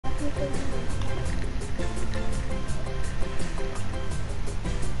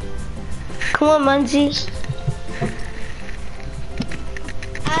Come on, Munzie.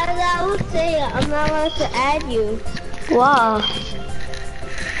 As I was saying, I'm not allowed to add you. Wow.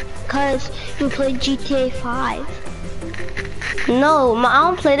 Cause you play GTA 5. No, I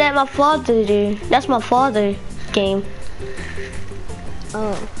don't play that. My father do. That's my father game.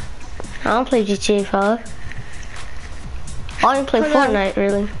 Oh. I don't play GTA 5. I only play Fortnite,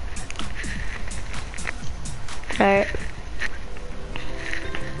 really. Alright.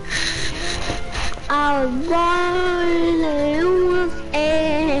 I was born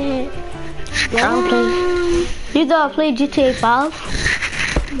I don't play. You thought I played GTA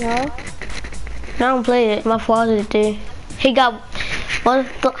 5? No. I don't play it. My father did. He got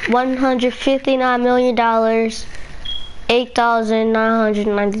 $159 million,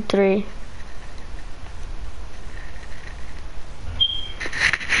 8,993.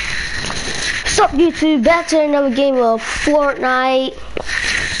 What's up, YouTube? Back to another game of Fortnite.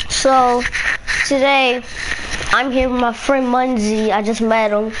 So today I'm here with my friend Munzie. I just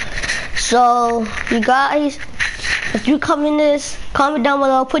met him. So you guys, if you come in this, comment down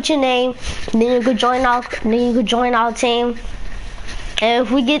below, put your name, and then you could join our team. And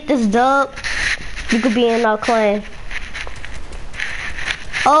if we get this dub, you could be in our clan.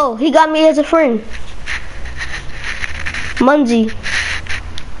 Oh, he got me as a friend. Munzie.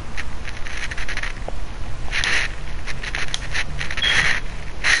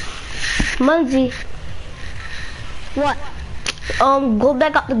 Munzie. What? Go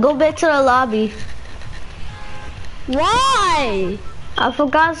back to the lobby. Why? I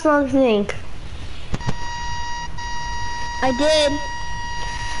forgot something. I did.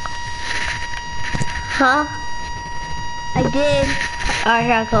 Huh? I did. Alright,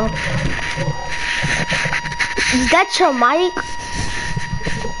 here I go. Is that your mic?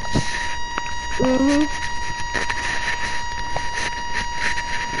 Mhm.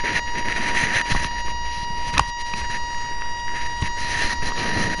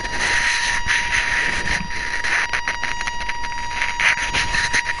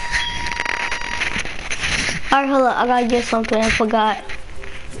 Alright, hold up. I gotta get something. I forgot.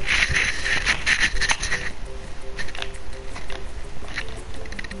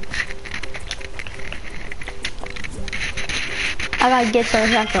 I gotta get something.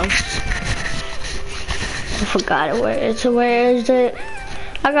 Here I come. I forgot it. Where is it?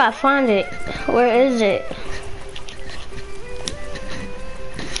 I gotta find it. Where is it?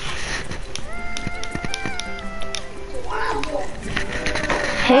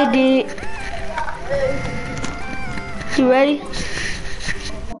 Hey, dude. You ready?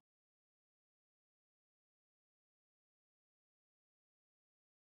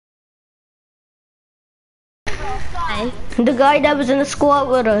 Hi. The guy that was in the squad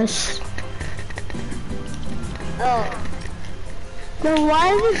with us. Oh. Then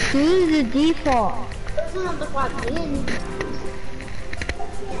why does it do the default?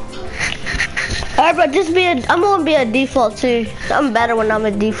 Alright, but just I'm gonna be a default too. I'm better when I'm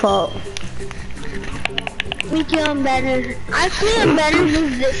a default. Me too, I'm better. I think I'm better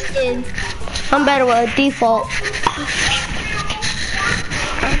with this kid. I'm better with a default.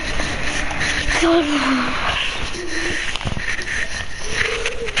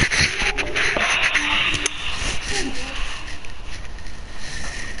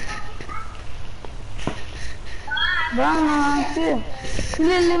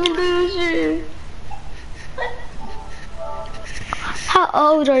 Let me do this. How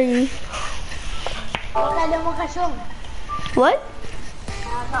old are you? What?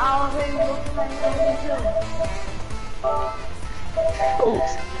 Oh.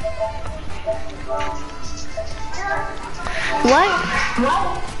 What?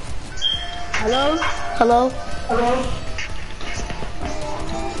 Hello? Hello? Hello?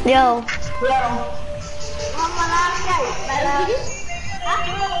 Yo.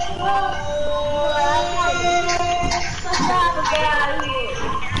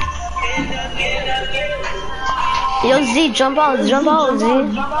 Yo, Z, jump out, Z. The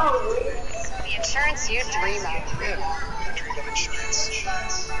insurance you dream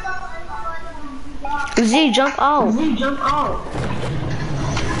of. Z, jump out.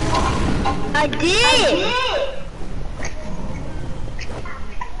 I did.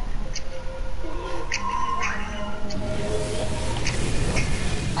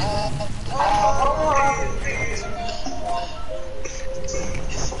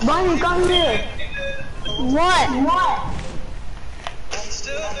 Bonnie, come here. What? What?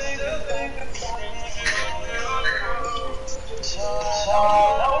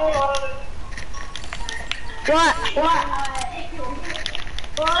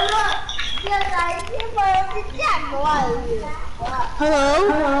 Hello?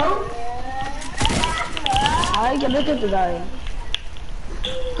 I get it to die.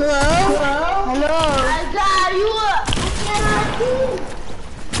 Hello? Hello? I got you up.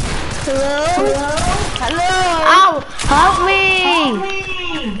 Hello? Hello? Ow! Help me!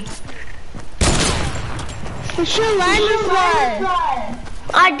 Push your line this one.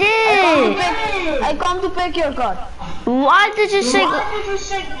 I did! I come to pick your car. Why did you say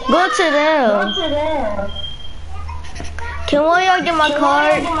go to them? Can one of y'all get my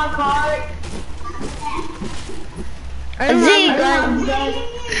card? Z!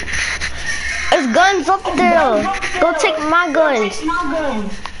 There's guns up there. Go take my guns.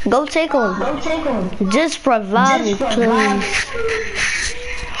 Go take them. Just provide me, please.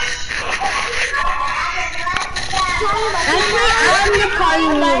 I'm the party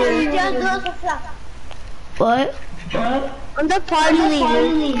leader. What? I'm the party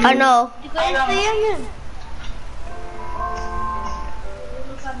leader. I know.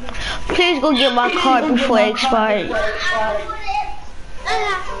 Please go get my card before it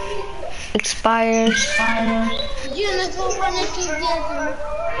expires.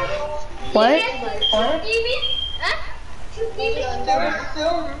 What?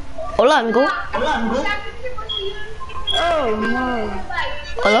 Hola, amigo. Oh no.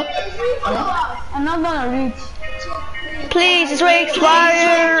 Hello? I'm not gonna reach. Please, it's ready to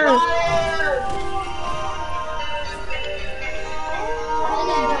expire.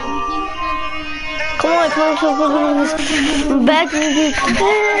 Come on, come. Back to the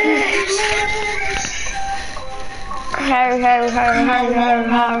hurry.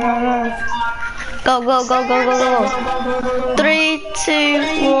 Go. 3, 2,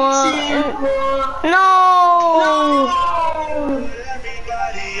 1. No!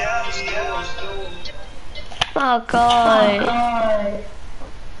 Oh God.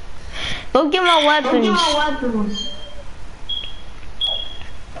 Go get my weapons.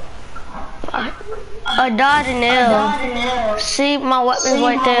 I died in there. See my weapons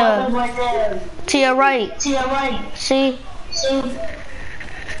right there. To your right. See?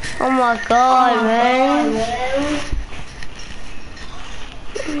 Oh my God, man.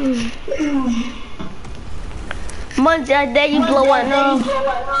 Munzie, I dare you blow one of them.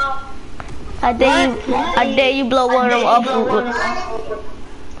 I dare you blow one of them up.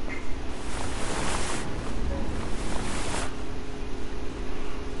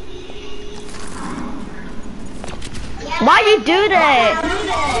 Why you do that?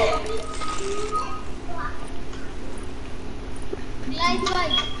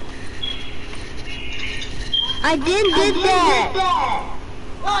 I didn't do that.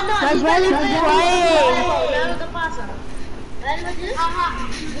 My brother's playing.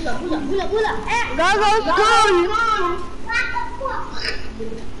 Go.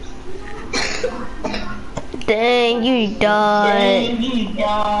 Dang, you died.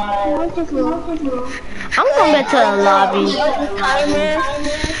 I'm going back to the lobby.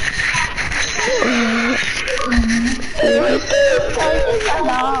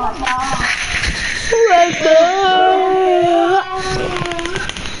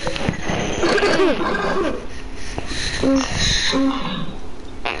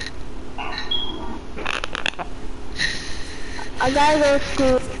 I gotta go to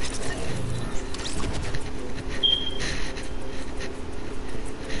school.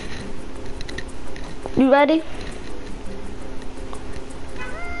 You ready?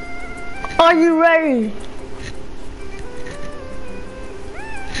 Are you ready?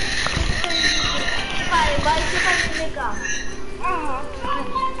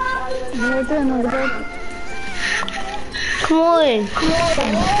 Come on.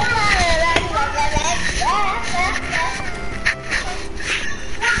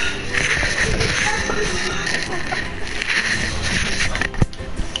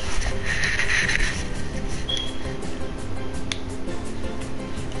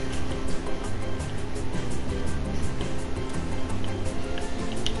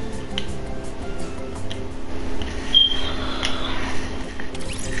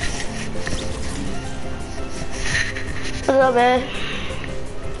 What's up, man?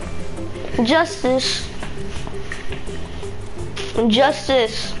 Justice.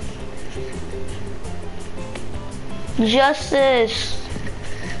 Justice. Justice.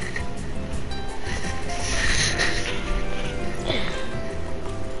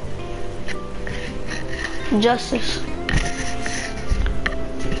 Justice.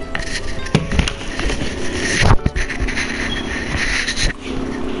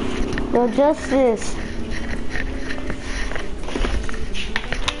 No justice.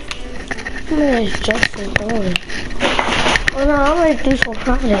 Where is justice going? Oh no, I'm gonna do some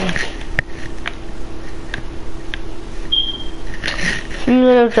Friday. You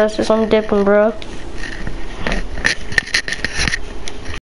little justice, I'm dipping, bro.